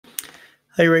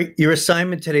Hi, Ray. Your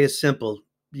assignment today is simple.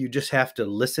 You just have to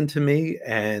listen to me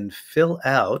and fill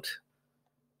out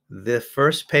the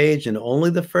first page and only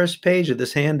the first page of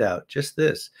this handout, just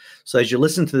this. So as you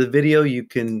listen to the video,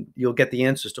 you'll get the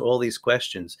answers to all these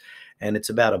questions. And it's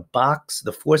about a box,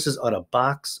 the forces on a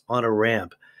box on a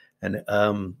ramp. And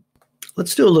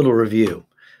let's do a little review.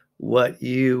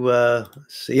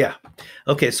 Yeah.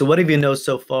 Okay, so what have you know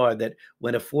so far? That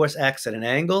when a force acts at an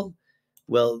angle,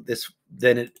 well,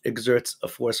 then it exerts a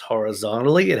force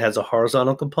horizontally. It has a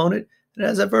horizontal component. It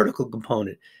has a vertical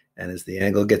component. And as the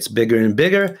angle gets bigger and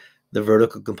bigger, the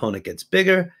vertical component gets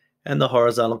bigger and the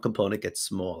horizontal component gets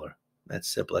smaller. That's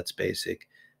simple. That's basic.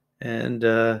 And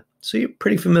so you're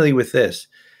pretty familiar with this.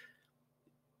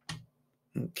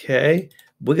 Okay,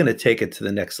 we're going to take it to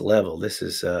the next level. This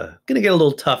is going to get a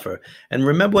little tougher. And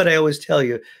remember what I always tell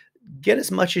you, get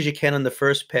as much as you can on the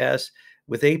first pass.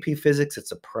 With AP Physics,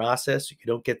 it's a process. You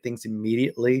don't get things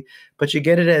immediately, but you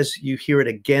get it as you hear it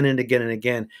again and again and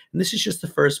again. And this is just the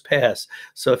first pass.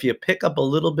 So if you pick up a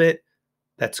little bit,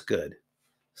 that's good.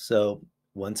 So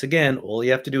once again, all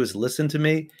you have to do is listen to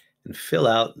me and fill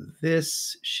out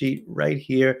this sheet right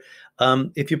here.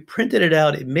 If you printed it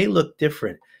out, it may look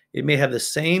different. It may have the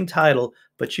same title,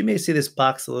 but you may see this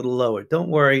box a little lower. Don't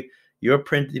worry, you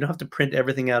don't have to print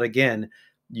everything out again.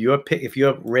 If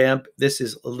your ramp, this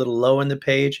is a little low on the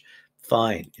page,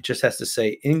 fine. It just has to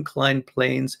say inclined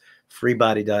planes, free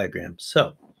body diagram.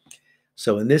 So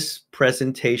in this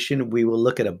presentation, we will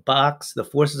look at a box, the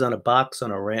forces on a box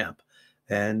on a ramp.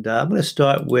 And I'm going to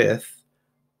start with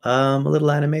a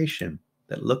little animation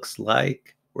that looks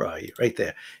like, where are you? Right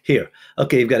there. Here.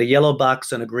 Okay, you've got a yellow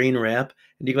box on a green ramp,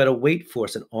 and you've got a weight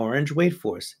force, an orange weight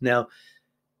force. Now,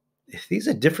 these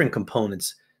are different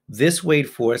components. This weight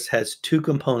force has two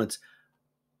components.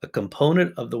 A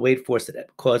component of the weight force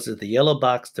that causes the yellow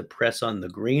box to press on the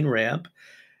green ramp,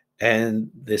 and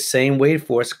the same weight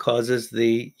force causes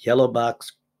the yellow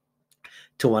box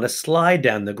to want to slide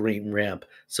down the green ramp.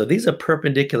 So these are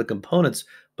perpendicular components,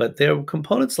 but they're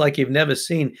components like you've never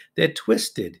seen. They're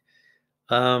twisted.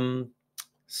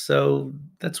 So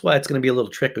that's why it's going to be a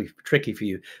little tricky for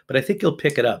you, but I think you'll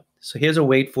pick it up. So here's a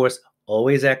weight force,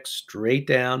 always act straight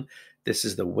down. This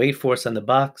is the weight force on the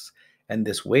box, and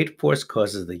this weight force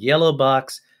causes the yellow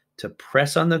box to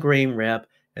press on the green ramp,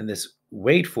 and this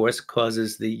weight force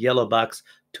causes the yellow box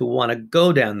to want to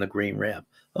go down the green ramp.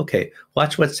 Okay,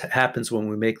 watch what happens when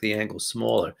we make the angle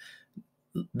smaller.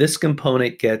 This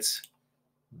component gets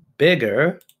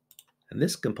bigger, and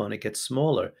this component gets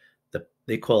smaller.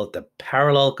 They call it the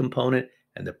parallel component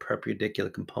and the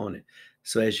perpendicular component.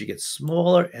 So as you get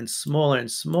smaller and smaller and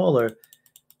smaller,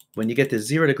 when you get to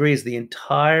 0 degrees, the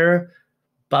entire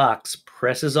box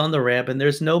presses on the ramp, and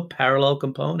there's no parallel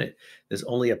component. There's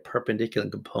only a perpendicular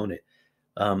component.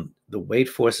 The weight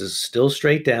force is still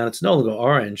straight down. It's no longer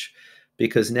orange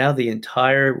because now the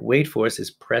entire weight force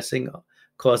is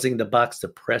causing the box to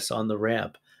press on the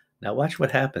ramp. Now watch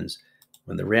what happens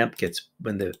when the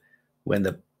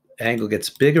angle gets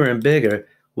bigger and bigger.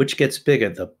 Which gets bigger?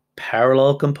 The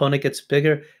parallel component gets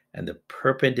bigger, and the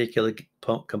perpendicular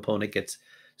component gets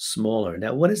smaller.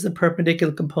 Now, what is the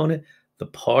perpendicular component? The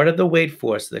part of the weight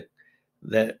force that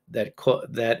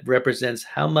represents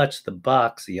how much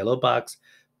the yellow box,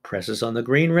 presses on the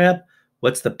green ramp.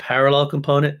 What's the parallel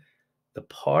component? The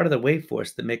part of the weight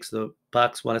force that makes the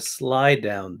box want to slide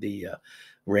down the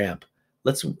ramp.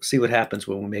 Let's see what happens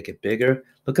when we make it bigger.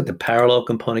 Look at the parallel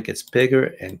component gets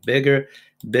bigger and bigger,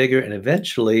 bigger, and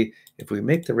eventually, if we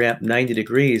make the ramp 90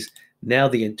 degrees, now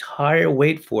the entire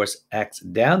weight force acts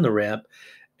down the ramp,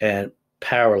 and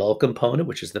parallel component,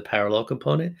 which is the parallel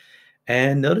component.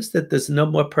 And notice that there's no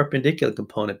more perpendicular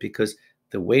component because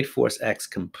the weight force acts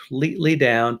completely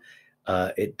down.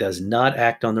 It does not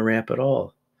act on the ramp at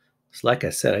all. So like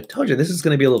I said, I told you this is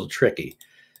going to be a little tricky.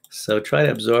 So try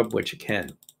to absorb what you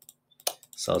can.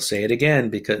 So I'll say it again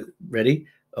because, ready?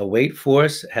 A weight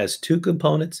force has two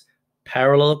components.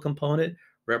 Parallel component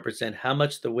represent how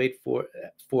much the weight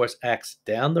force acts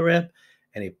down the ramp,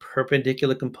 and a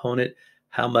perpendicular component,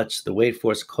 how much the weight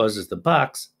force causes the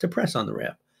box to press on the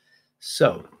ramp.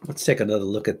 So let's take another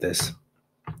look at this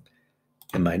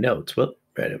in my notes. Well,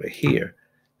 right over here.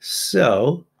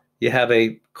 So you have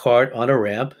a cart on a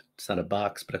ramp. It's not a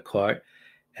box, but a cart.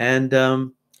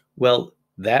 And, well,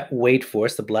 that weight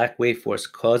force, the black weight force,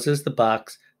 causes the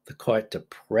cart to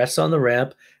press on the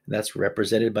ramp. And that's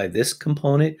represented by this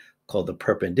component called the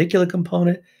perpendicular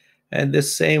component. And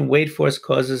this same weight force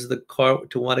causes the cart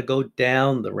to want to go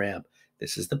down the ramp.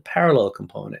 This is the parallel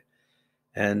component.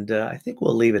 And I think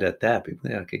we'll leave it at that. We're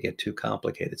not going to get too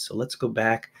complicated. So let's go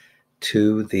back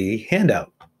to the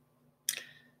handout.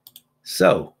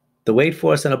 So The weight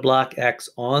force on a block acts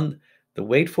on the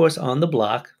weight force on the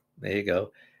block. There you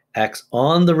go. Acts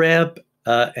on the ramp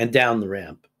and down the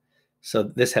ramp. So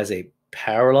this has a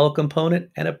parallel component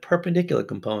and a perpendicular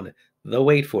component, the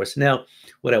weight force. Now,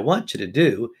 what I want you to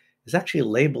do is actually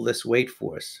label this weight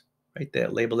force right there.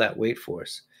 Label that weight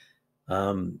force.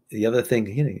 The other thing,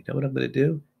 you know what I'm going to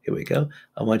do? Here we go.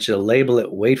 I want you to label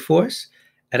it weight force.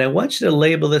 And I want you to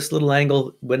label this little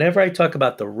angle. Whenever I talk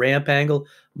about the ramp angle,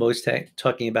 I'm always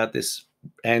talking about this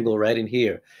angle right in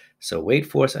here. So weight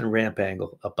force and ramp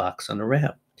angle, a box on the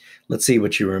ramp. Let's see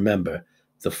what you remember.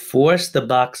 The force the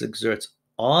box exerts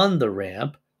on the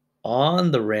ramp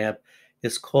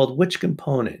is called which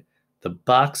component? The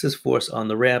box's force on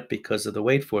the ramp because of the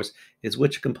weight force is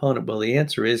which component? Well, the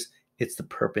answer is it's the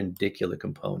perpendicular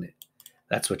component.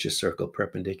 That's what you circle,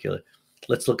 perpendicular.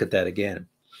 Let's look at that again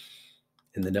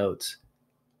in the notes.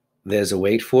 There's a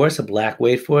weight force, a black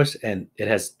weight force, and it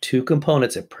has two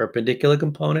components, a perpendicular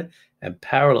component and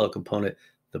parallel component.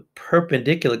 The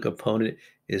perpendicular component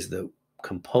is the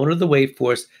component of the weight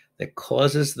force that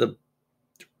causes the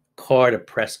car to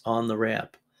press on the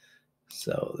ramp.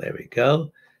 So there we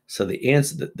go. So the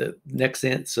answer, the next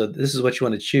answer, so this is what you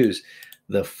want to choose.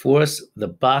 The force, the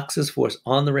box's force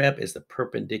on the ramp is the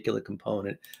perpendicular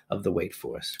component of the weight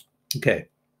force. Okay.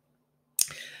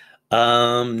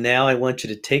 Now I want you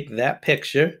to take that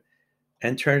picture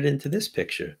and turn it into this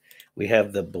picture. We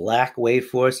have the black weight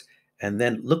force, and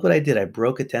then look what I did. I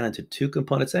broke it down into two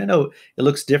components. I know it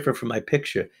looks different from my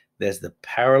picture. There's the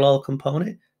parallel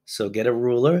component, so get a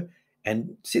ruler,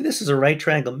 and see this is a right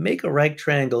triangle. Make a right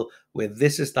triangle where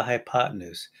this is the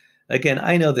hypotenuse. Again,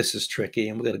 I know this is tricky,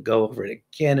 and we're going to go over it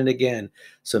again and again.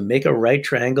 So make a right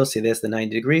triangle. See, there's the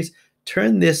 90 degrees.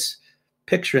 Turn this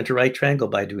picture into right triangle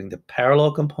by doing the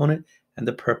parallel component and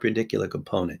the perpendicular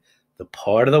component. The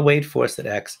part of the weight force that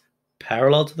acts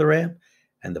parallel to the ramp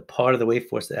and the part of the weight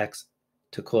force that acts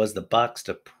to cause the box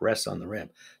to press on the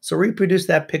ramp. So reproduce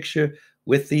that picture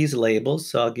with these labels.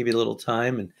 So I'll give you a little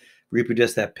time and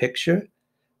reproduce that picture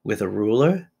with a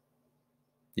ruler.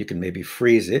 You can maybe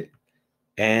freeze it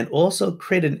and also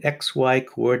create an XY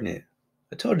coordinate.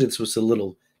 I told you this was a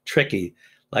little tricky.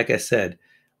 Like I said,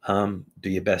 do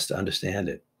your best to understand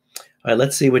it. All right,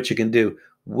 let's see what you can do.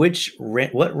 What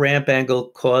ramp angle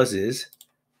causes,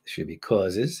 should be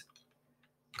causes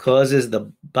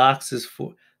the box's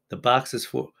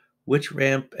which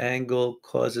ramp angle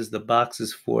causes the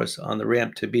box's force on the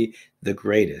ramp to be the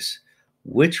greatest?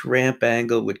 Which ramp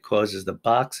angle would causes the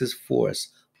box's force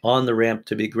on the ramp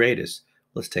to be greatest?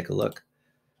 Let's take a look.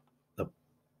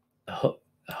 I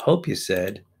hope you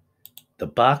said the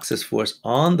box's force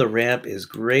on the ramp is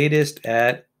greatest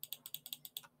at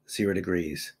 0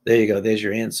 degrees. There you go. There's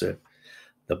your answer.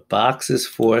 The box's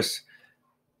force,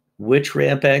 which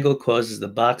ramp angle causes the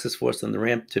box's force on the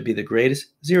ramp to be the greatest?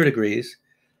 0 degrees.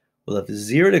 Well, if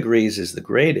 0 degrees is the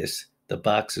greatest, the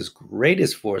box's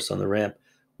greatest force on the ramp,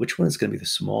 which one is going to be the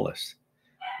smallest?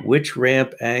 Which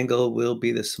ramp angle will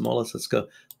be the smallest? Let's go.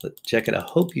 Let's check it. I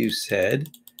hope you said,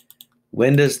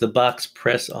 when does the box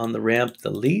press on the ramp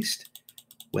the least?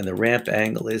 When the ramp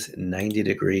angle is 90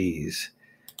 degrees.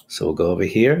 So we'll go over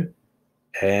here,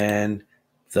 and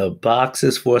the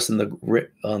box's force on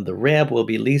the ramp will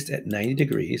be least at 90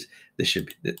 degrees. This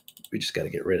should be, we just got to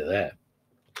get rid of that.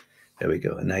 There we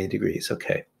go, 90 degrees.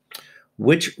 Okay.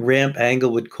 Which ramp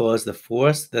angle would cause the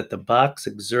force that the box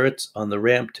exerts on the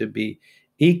ramp to be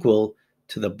equal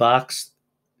to the box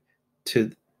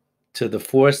to the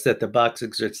force that the box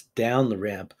exerts down the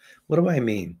ramp? What do I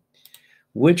mean?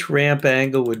 Which ramp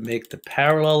angle would make the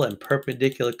parallel and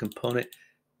perpendicular component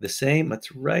the same?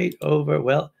 It's right over,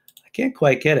 well, I can't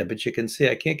quite get it, but you can see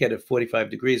I can't get it 45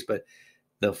 degrees, but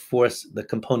the force, the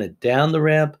component down the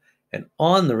ramp and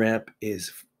on the ramp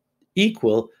is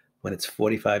equal when it's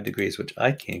 45 degrees, which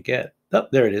I can't get. Oh,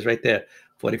 there it is right there,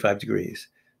 45 degrees.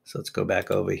 So let's go back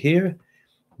over here.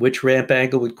 Which ramp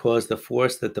angle would cause the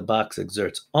force that the box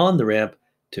exerts on the ramp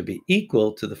to be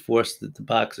equal to the force that the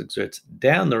box exerts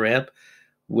down the ramp?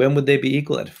 When would they be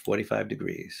equal? At 45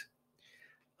 degrees.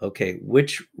 Okay,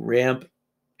 which ramp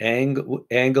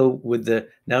angle would the,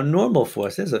 now normal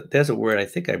force, there's a word I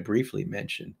think I briefly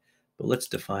mentioned, but let's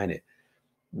define it.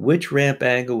 Which ramp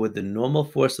angle would the normal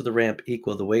force of the ramp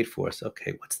equal the weight force?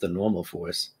 Okay, what's the normal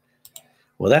force?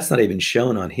 Well, that's not even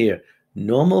shown on here.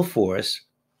 Normal force,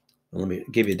 let me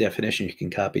give you a definition you can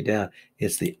copy down.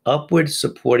 It's the upward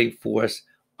supporting force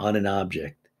on an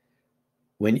object.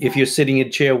 If you're sitting in a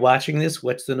chair watching this,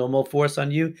 what's the normal force on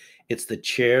you? It's the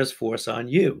chair's force on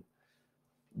you.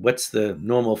 What's the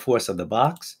normal force of the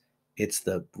box? It's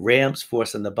the ramp's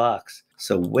force on the box.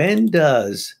 So when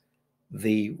does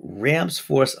the ramp's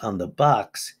force on the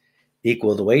box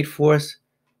equal the weight force.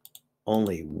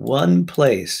 Only one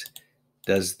place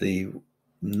does the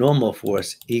normal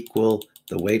force equal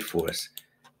the weight force.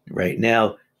 Right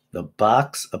now, the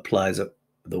box applies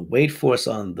the weight force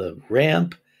on the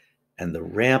ramp, and the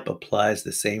ramp applies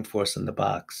the same force on the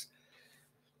box.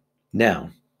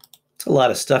 Now, it's a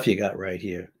lot of stuff you got right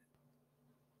here.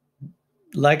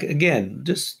 Like, again,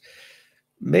 just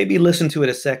maybe listen to it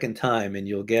a second time and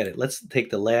you'll get it. Let's take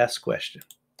the last question.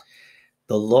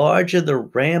 The larger the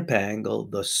ramp angle,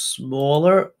 the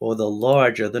smaller or the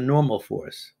larger the normal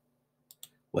force.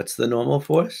 What's the normal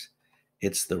force?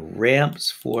 It's the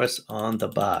ramp's force on the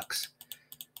box.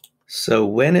 So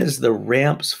when is the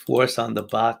ramp's force on the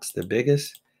box the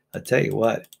biggest? I'll tell you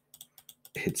what,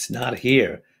 it's not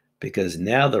here, because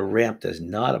now the ramp does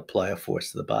not apply a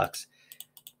force to the box.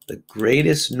 The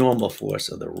greatest normal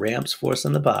force, or the ramp's force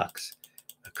on the box,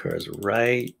 occurs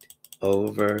right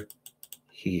over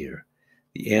here.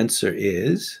 The answer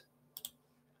is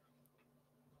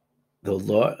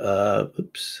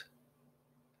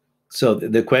So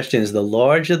the question is, the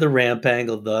larger the ramp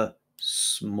angle, the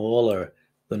smaller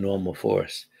the normal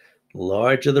force. The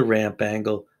larger the ramp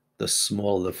angle, the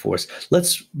smaller the force.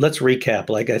 Let's recap.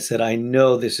 Like I said, I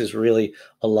know this is really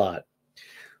a lot.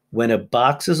 When a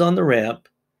box is on the ramp,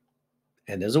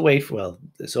 and there's a weight, well,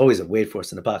 there's always a weight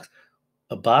force in a box.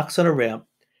 A box on a ramp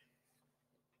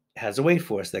has a weight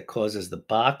force that causes the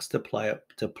box to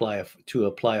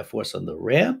apply a force on the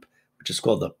ramp, which is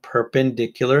called the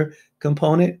perpendicular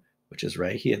component, which is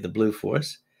right here, the blue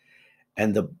force.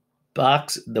 And the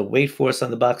weight force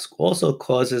on the box also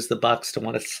causes the box to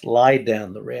want to slide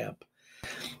down the ramp.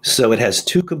 So it has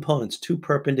two components, two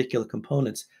perpendicular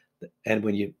components. And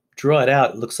when you draw it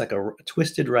out, it looks like a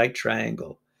twisted right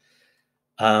triangle.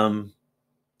 Let's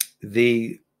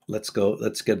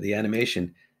get the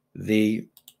animation. The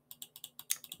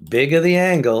bigger the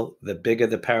angle, the bigger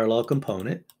the parallel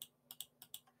component,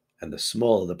 and the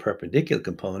smaller the perpendicular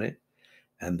component.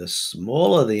 And the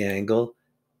smaller the angle,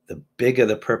 the bigger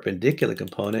the perpendicular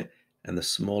component, and the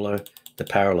smaller the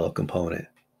parallel component.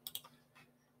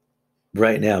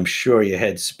 Right now, I'm sure your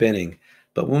head's spinning,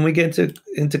 but when we get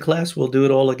into class, we'll do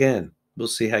it all again. We'll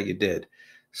see how you did.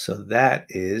 So that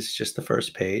is just the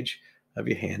first page of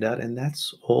your handout, and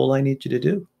that's all I need you to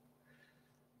do.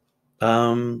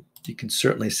 You can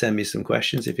certainly send me some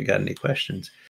questions if you got any questions.